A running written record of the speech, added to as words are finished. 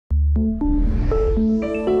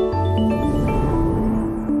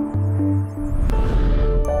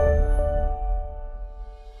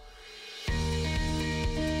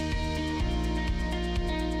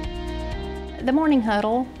The morning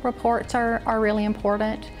huddle reports are really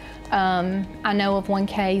important. I know of one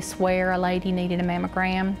case where a lady needed a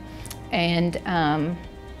mammogram, and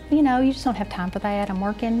you know, you just don't have time for that. I'm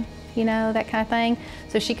working, you know, that kind of thing.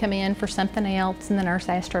 So she come in for something else, and the nurse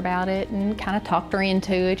asked her about it and kind of talked her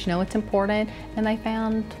into it. You know, it's important, and they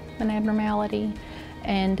found an abnormality,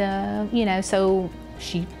 and you know, so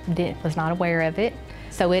she was not aware of it.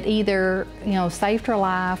 So it either, you know, saved her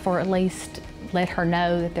life or at least let her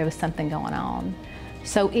know that there was something going on.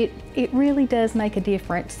 So it really does make a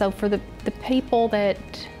difference. So for the people that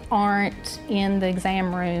aren't in the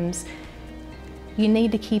exam rooms, you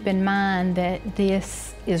need to keep in mind that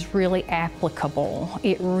this is really applicable.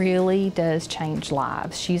 It really does change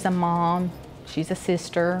lives. She's a mom, she's a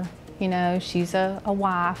sister, you know, she's a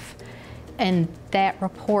wife, and that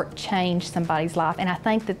report changed somebody's life. And I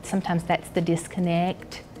think that sometimes that's the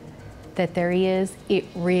disconnect that there is. It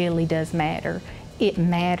really does matter. It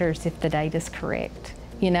matters if the data's correct.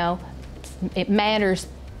 You know, it matters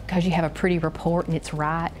because you have a pretty report and it's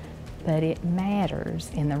right, but it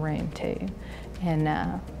matters in the room too. And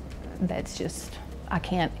that's just, I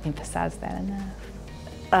can't emphasize that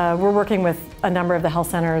enough. We're working with a number of the health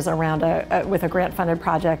centers around with a grant-funded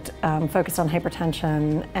project focused on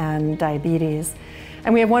hypertension and diabetes.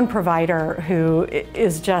 And we have one provider who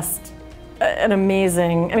is just an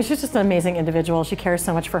amazing, I mean, she's just an amazing individual. She cares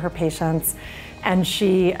so much for her patients, and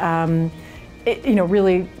she, you know,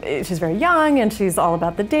 really, she's very young, and she's all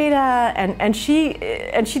about the data, and she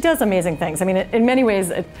does amazing things. I mean, in many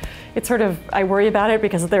ways, it's sort of, I worry about it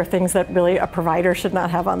because there are things that really a provider should not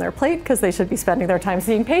have on their plate because they should be spending their time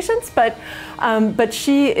seeing patients. But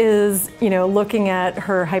she is, you know, looking at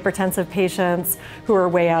her hypertensive patients who are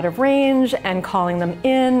way out of range and calling them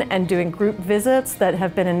in and doing group visits that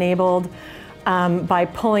have been enabled by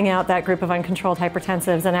pulling out that group of uncontrolled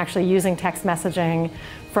hypertensives and actually using text messaging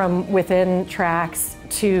from within TRACS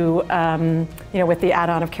to, you know, with the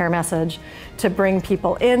add-on of Care Message, to bring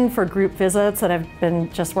people in for group visits that have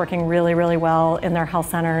been just working really, really well in their health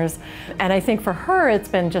centers. And I think for her, it's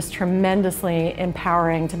been just tremendously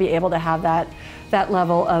empowering to be able to have that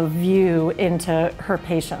level of view into her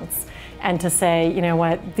patients. And to say, you know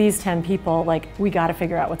what, these 10 people, like, we got to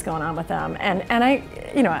figure out what's going on with them. And I,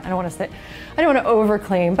 you know, I don't want to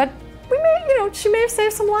overclaim, but we may, you know, she may have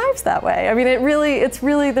saved some lives that way. I mean, it's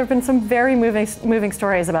really, there've been some very moving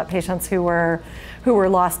stories about patients who were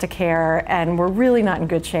lost to care and were really not in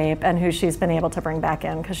good shape, and who she's been able to bring back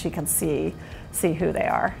in because she can see who they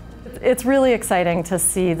are. It's really exciting to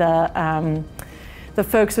see the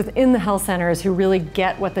folks within the health centers who really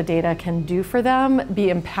get what the data can do for them be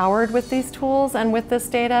empowered with these tools and with this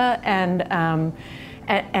data, and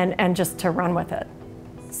just to run with it.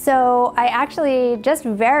 So I actually just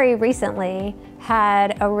very recently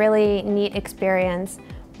had a really neat experience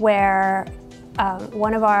where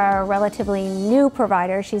one of our relatively new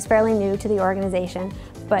providers, she's fairly new to the organization,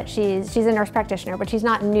 but she's a nurse practitioner, but she's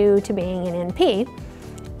not new to being an NP,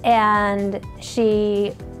 and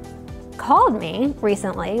she called me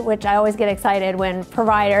recently, which I always get excited when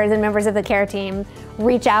providers and members of the care team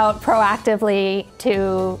reach out proactively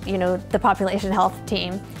to, you know, the population health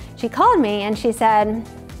team. She called me and she said,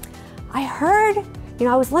 I heard, you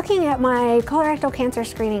know, I was looking at my colorectal cancer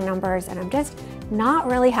screening numbers, and I'm just not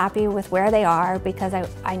really happy with where they are because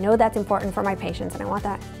I know that's important for my patients and I want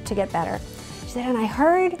that to get better. She said, and I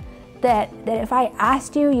heard that if I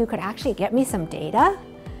asked you, you could actually get me some data.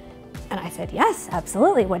 And I said, yes,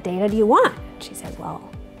 absolutely. What data do you want? She said,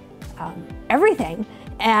 well, everything.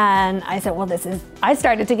 And I said, well, I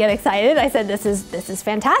started to get excited. I said, this is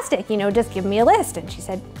fantastic. You know, just give me a list. And she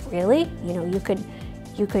said, really? You know, you could,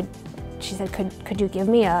 she said, could you give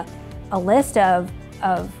me a list of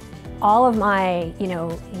all of my, you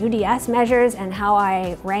know, UDS measures and how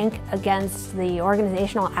I rank against the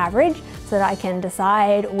organizational average so that I can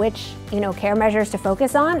decide which, you know, care measures to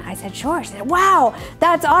focus on? I said, sure. She said, wow,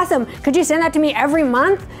 that's awesome. Could you send that to me every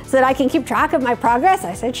month so that I can keep track of my progress?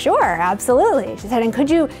 I said, sure, absolutely. She said, and could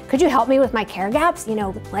you help me with my care gaps? You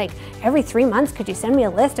know, like every 3 months, could you send me a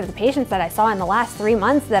list of the patients that I saw in the last 3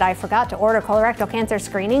 months that I forgot to order colorectal cancer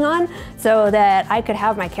screening on so that I could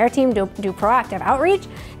have my care team do proactive outreach?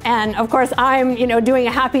 And of course, I'm, you know, doing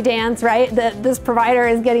a happy dance, right? This provider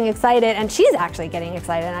is getting excited, and she's actually getting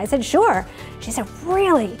excited. And I said, sure. She said,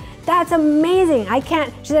 really? That's amazing.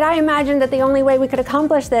 She said, I imagined that the only way we could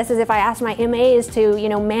accomplish this is if I asked my MAs to, you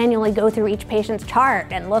know, manually go through each patient's chart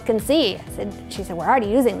and look and see. She said, we're already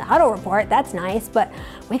using the huddle report. That's nice, but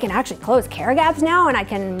we can actually close care gaps now, and I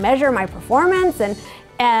can measure my performance.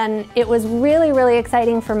 And it was really, really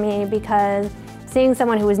exciting for me because seeing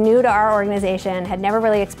someone who was new to our organization, had never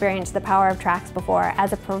really experienced the power of TRACS before,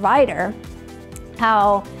 as a provider,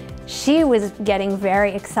 how she was getting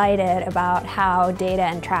very excited about how data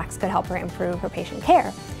and tracks could help her improve her patient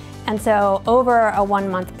care. And so over a 1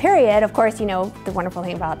 month period, of course, the wonderful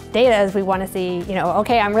thing about data is we want to see,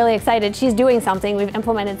 okay, I'm really excited, she's doing something, we've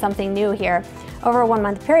implemented something new here. Over a 1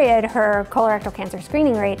 month period, her colorectal cancer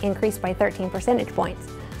screening rate increased by 13 percentage points,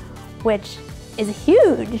 which is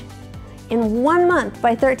huge. In 1 month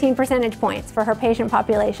by 13 percentage points for her patient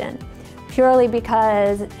population, purely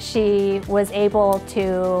because she was able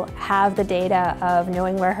to have the data of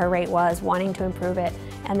knowing where her rate was, wanting to improve it,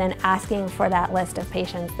 and then asking for that list of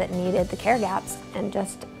patients that needed the care gaps, and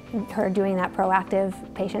just her doing that proactive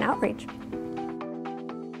patient outreach.